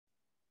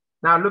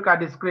Now look at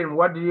the screen.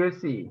 What do you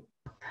see?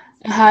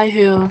 High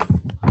heel.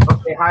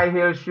 Okay, high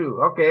heel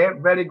shoe. Okay,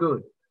 very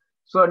good.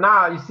 So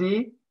now you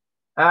see,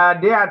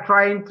 they are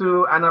trying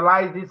to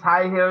analyze this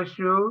high heel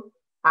shoe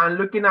and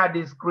looking at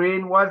the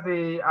screen. What's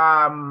the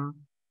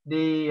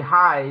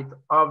height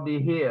of the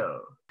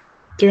heel?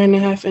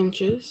 3.5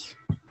 inches.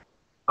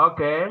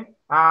 Okay,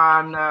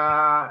 and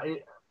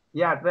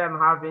yeah,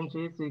 3.5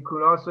 inches. It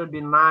could also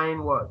be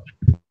 9 what?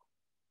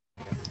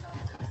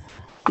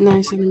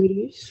 9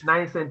 centimeters.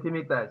 9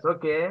 centimeters.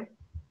 Okay,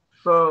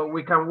 so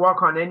we can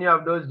work on any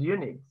of those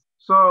units.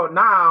 So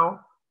now,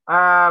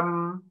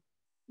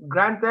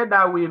 granted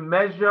that we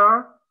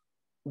measure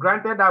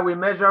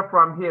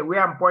from here,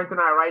 where I'm pointing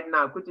at right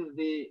now, which is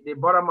the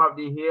bottom of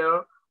the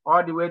hill,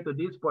 all the way to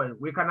this point,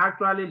 we can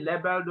actually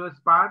label those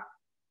parts.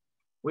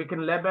 We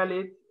can label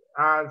it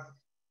as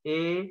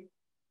A.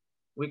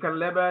 We can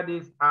label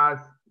this as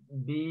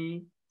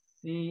B,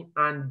 C,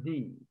 and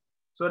D,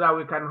 so that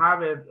we can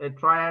have a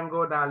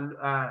triangle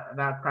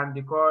that can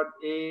be called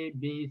A,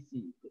 B,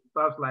 C,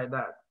 stuff like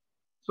that.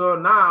 So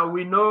now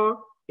we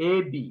know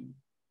AB.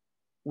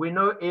 We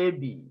know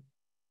AB,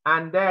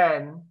 and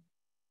then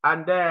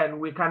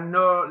we can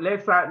know.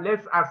 Let's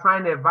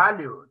assign a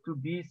value to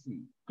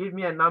BC. Give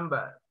me a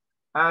number.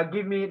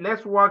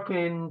 Let's work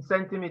in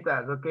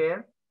centimeters. Okay.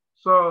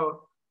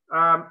 So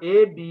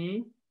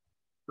AB,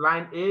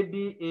 line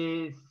AB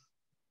is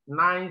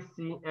 9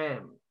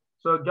 cm.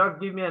 So just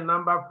give me a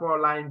number for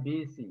line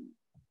BC.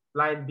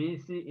 Line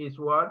BC is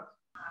what?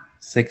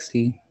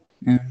 60.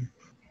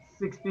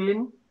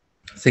 16.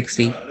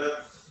 60.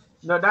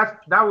 No,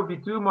 that would be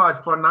too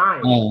much for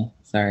 9. Oh,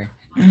 sorry.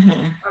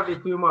 That would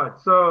be too much.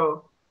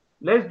 So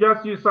let's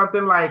just use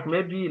something like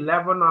maybe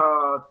 11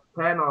 or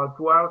 10 or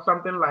 12,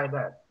 something like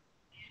that.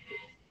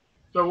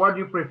 So what do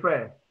you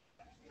prefer?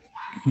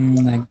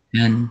 Like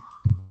 10.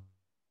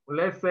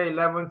 Let's say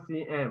 11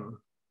 cm.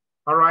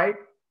 All right.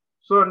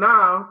 So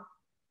now,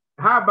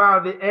 how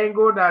about the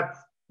angle that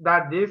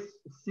this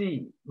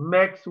C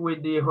makes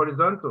with the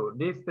horizontal,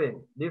 this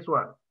thing, this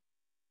one?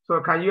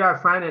 So can you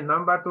assign a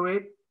number to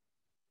it,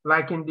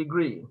 like in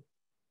degree?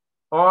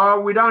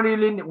 Or we don't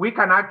really, we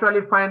can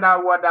actually find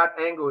out what that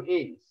angle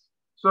is.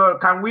 So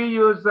can we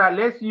use,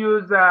 let's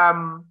use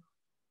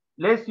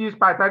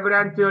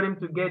Pythagorean theorem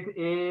to get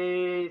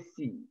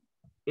AC.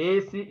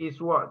 AC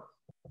is what?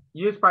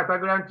 Use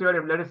Pythagorean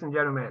theorem, ladies and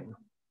gentlemen.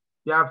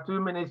 You have 2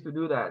 minutes to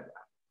do that.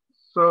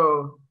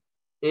 So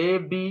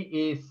AB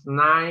is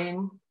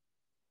 9,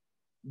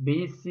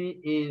 BC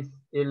is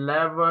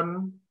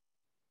 11,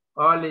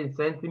 all in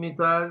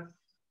centimeters.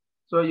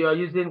 So you are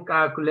using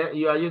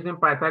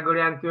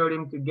Pythagorean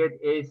theorem to get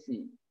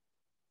AC.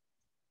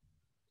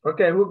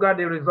 Okay, who got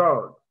the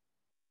result?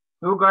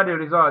 Who got the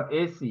result?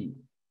 AC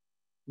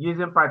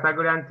using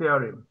Pythagorean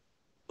theorem.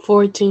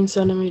 14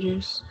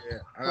 centimeters.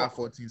 Yeah, I got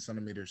 14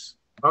 centimeters.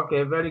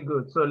 Okay, very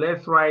good. So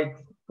let's write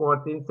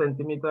 14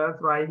 centimeters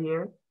right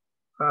here.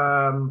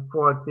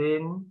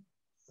 14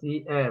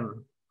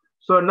 cm.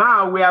 So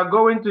now we are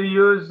going to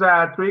use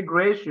trig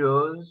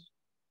ratios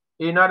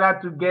in order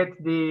to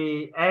get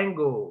the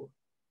angle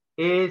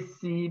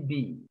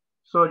ACB.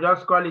 So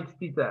just call it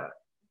theta,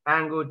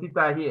 angle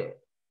theta here.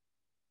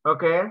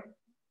 Okay.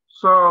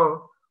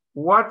 So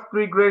what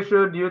trig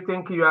ratio do you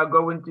think you are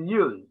going to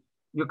use?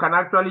 You can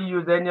actually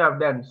use any of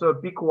them. So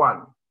pick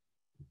one.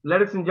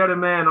 Ladies and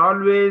gentlemen,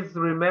 always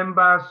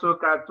remember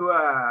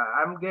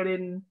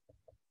SOHCAHTOA.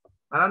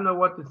 I don't know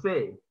what to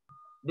say.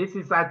 This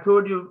is, I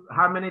told you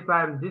how many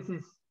times, this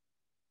is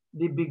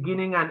the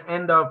beginning and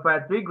end of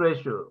trig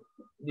ratio,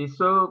 the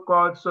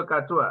so-called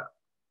SOHCAHTOA.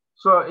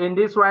 So in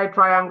this right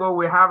triangle,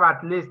 we have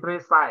at least 3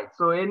 sides.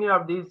 So any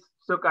of these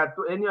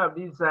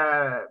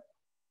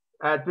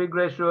trig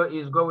ratio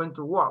is going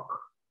to work.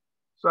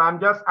 So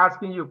I'm just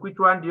asking you, which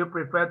one do you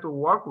prefer to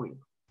work with?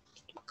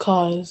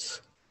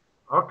 Cos.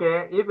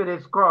 Okay, if it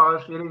is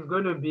cos, it is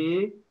going to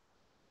be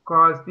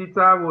cos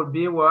theta would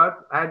be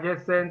what?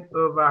 Adjacent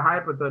over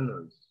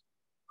hypotenuse.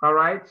 All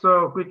right,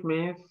 so which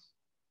means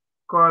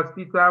cos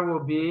theta will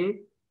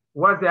be,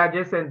 what's the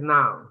adjacent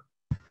now?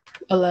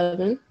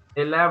 11.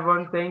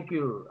 11, thank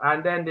you.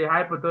 And then the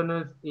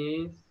hypotenuse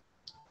is?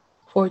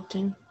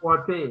 14.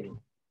 14.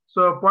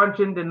 So punch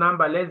in the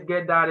number, let's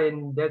get that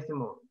in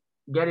decimal.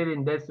 Get it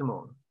in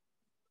decimal.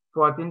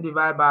 14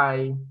 divided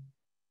by,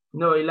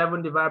 no,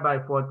 11 divided by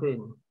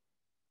 14.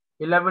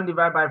 11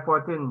 divided by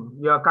 14,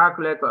 your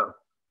calculator.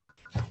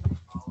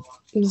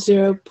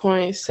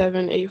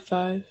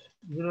 0.785.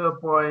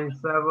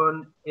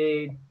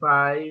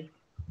 0.785.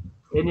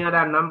 Any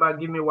other number?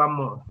 Give me one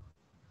more.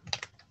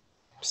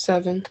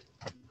 7.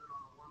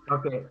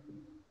 Okay.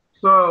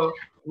 So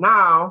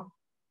now,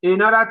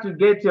 in order to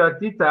get your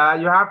theta,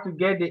 you have to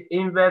get the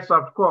inverse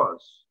of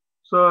cos.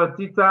 So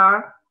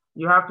theta,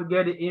 you have to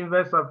get the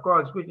inverse of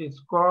cos, which is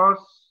cos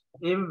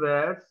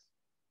inverse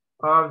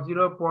of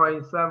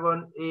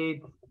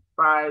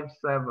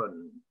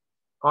 0.7857.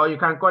 Or you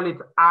can call it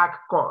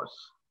arc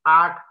cos,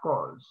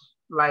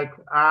 like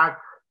arc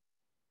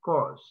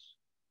cos.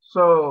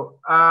 So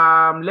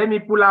let me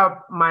pull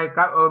out my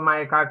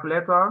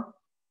calculator.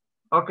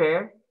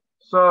 Okay,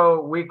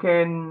 So we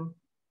can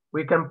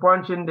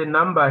punch in the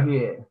number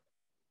here.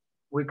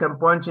 We can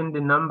punch in the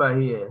number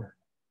here.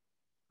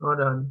 Hold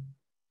on.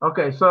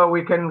 Okay, so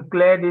we can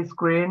clear the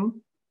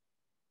screen,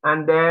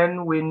 and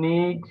then we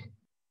need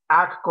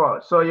arc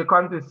course. So you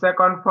come to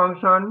second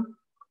function,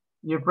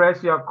 you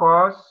press your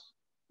course,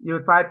 you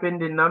type in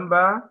the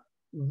number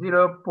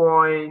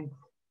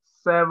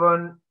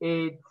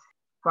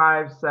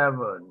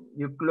 0.7857.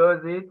 You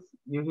close it,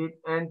 you hit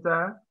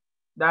enter.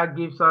 That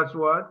gives us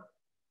what?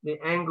 The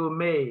angle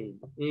made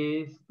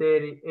is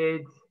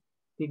 38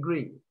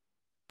 degrees.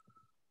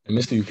 And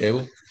Mr.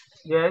 Ukable,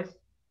 Yes?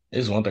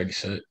 it's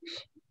 136.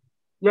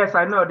 Yes,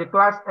 I know. The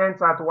class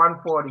ends at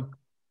 1:40.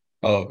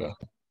 Oh, okay.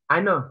 I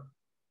know.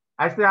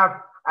 I still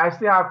have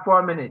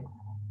 4 minutes.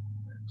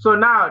 So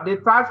now the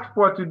task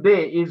for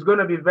today is going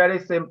to be very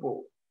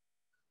simple.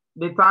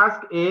 The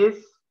task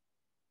is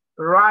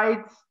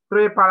write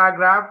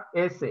 3-paragraph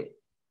essay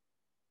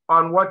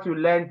on what you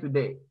learned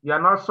today. You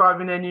are not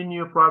solving any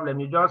new problem.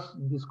 You're just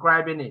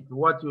describing it,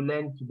 what you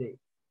learned today.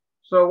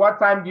 So what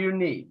time do you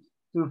need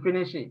to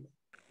finish it?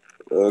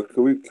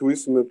 Can we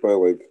submit by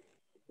like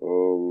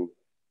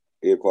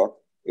 8 o'clock,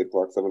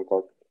 7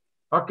 o'clock?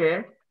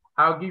 Okay,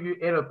 I'll give you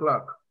 8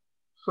 o'clock.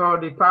 So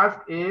the task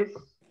is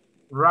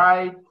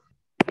write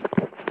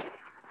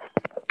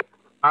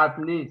at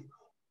least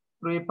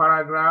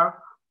 3-paragraph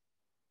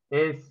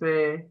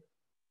essay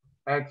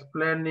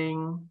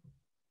explaining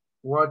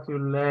what you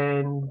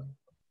learned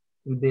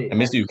today. And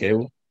Mr.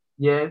 Ukable,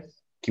 Yes.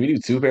 can we do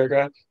 2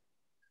 paragraphs?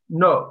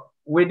 No,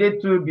 we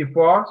did 2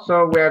 before,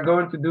 so we are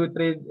going to do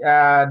 3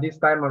 this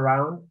time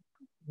around.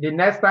 The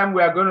next time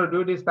we are going to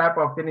do this type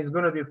of thing is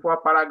going to be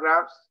 4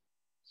 paragraphs.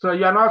 So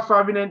you're not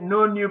solving it,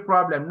 no new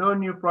problem,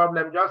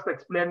 just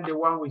explain the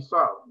one we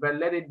solved, but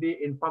let it be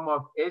in form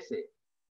of essay.